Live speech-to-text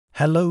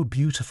Hello,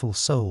 beautiful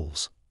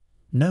souls.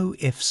 No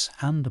ifs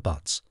and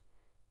buts.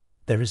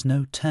 There is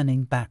no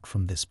turning back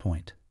from this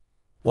point.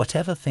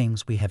 Whatever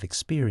things we have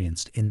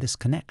experienced in this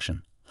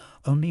connection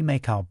only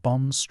make our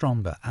bonds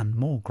stronger and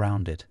more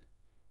grounded.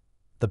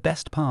 The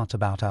best part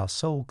about our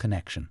soul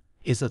connection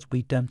is that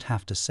we don't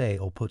have to say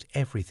or put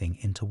everything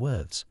into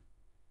words.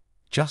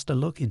 Just a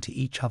look into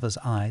each other's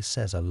eyes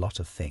says a lot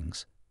of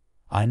things.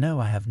 I know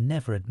I have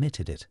never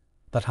admitted it,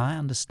 but I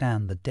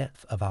understand the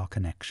depth of our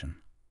connection.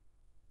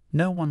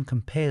 No one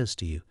compares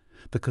to you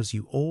because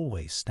you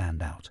always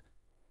stand out.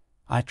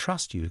 I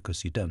trust you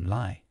because you don't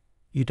lie,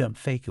 you don't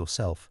fake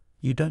yourself,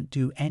 you don't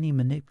do any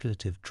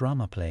manipulative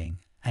drama playing,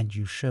 and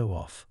you show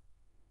off.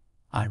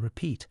 I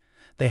repeat,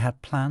 they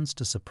had plans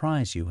to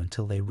surprise you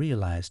until they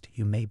realized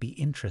you may be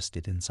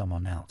interested in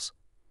someone else.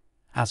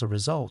 As a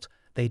result,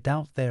 they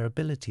doubt their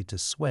ability to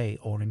sway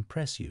or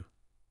impress you.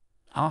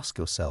 Ask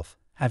yourself,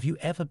 have you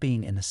ever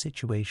been in a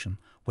situation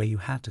where you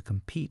had to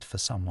compete for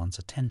someone's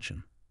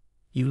attention?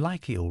 You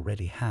likely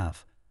already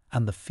have,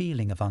 and the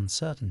feeling of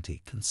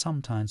uncertainty can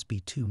sometimes be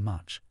too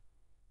much.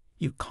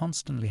 You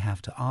constantly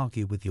have to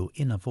argue with your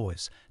inner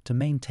voice to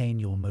maintain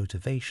your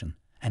motivation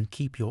and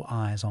keep your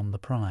eyes on the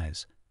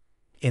prize.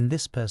 In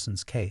this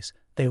person's case,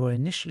 they were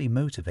initially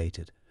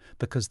motivated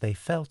because they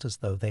felt as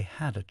though they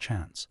had a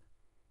chance.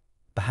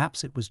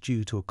 Perhaps it was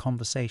due to a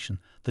conversation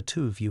the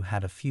two of you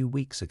had a few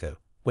weeks ago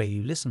where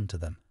you listened to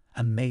them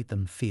and made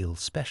them feel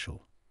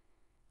special.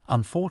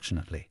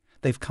 Unfortunately,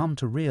 they've come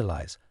to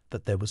realize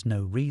that there was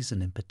no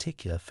reason in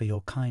particular for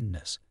your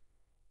kindness.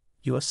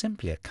 You are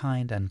simply a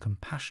kind and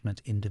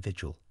compassionate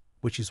individual,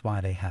 which is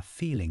why they have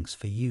feelings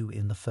for you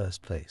in the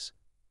first place.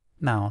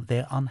 Now,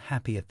 they're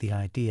unhappy at the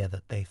idea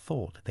that they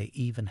thought they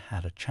even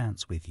had a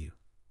chance with you.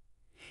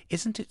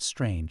 Isn't it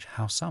strange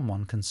how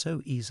someone can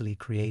so easily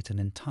create an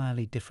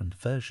entirely different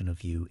version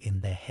of you in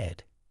their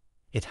head?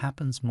 It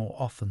happens more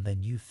often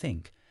than you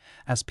think,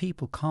 as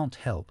people can't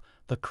help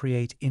but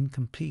create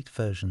incomplete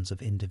versions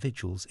of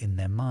individuals in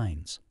their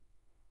minds.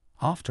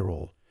 After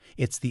all,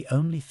 it's the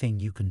only thing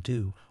you can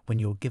do when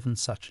you're given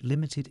such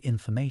limited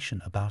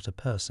information about a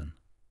person.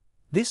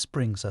 This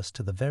brings us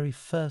to the very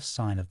first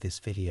sign of this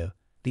video,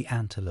 the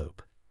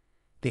antelope.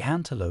 The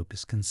antelope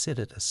is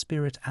considered a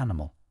spirit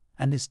animal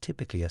and is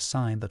typically a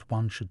sign that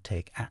one should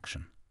take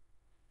action.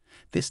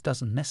 This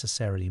doesn't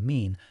necessarily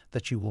mean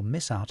that you will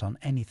miss out on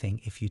anything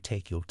if you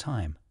take your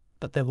time,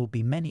 but there will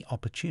be many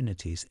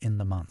opportunities in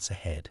the months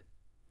ahead.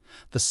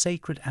 The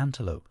sacred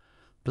antelope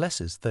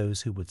blesses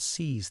those who would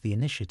seize the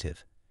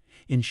initiative,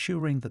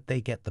 ensuring that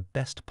they get the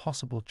best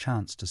possible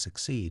chance to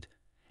succeed,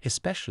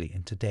 especially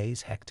in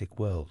today's hectic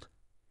world.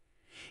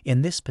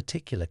 In this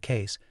particular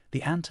case,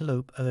 the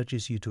antelope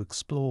urges you to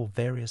explore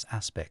various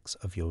aspects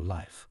of your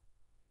life.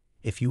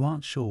 If you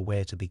aren't sure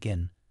where to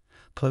begin,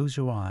 close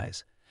your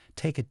eyes,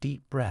 take a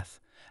deep breath,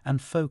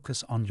 and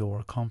focus on your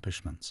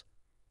accomplishments.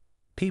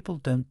 People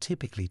don't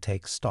typically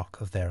take stock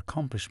of their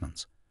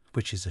accomplishments,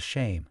 which is a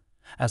shame,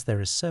 as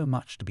there is so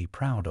much to be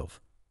proud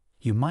of.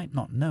 You might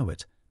not know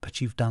it,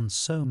 but you've done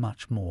so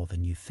much more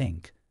than you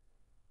think.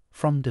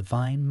 From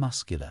Divine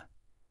Muscular.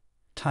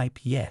 Type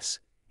yes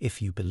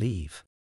if you believe.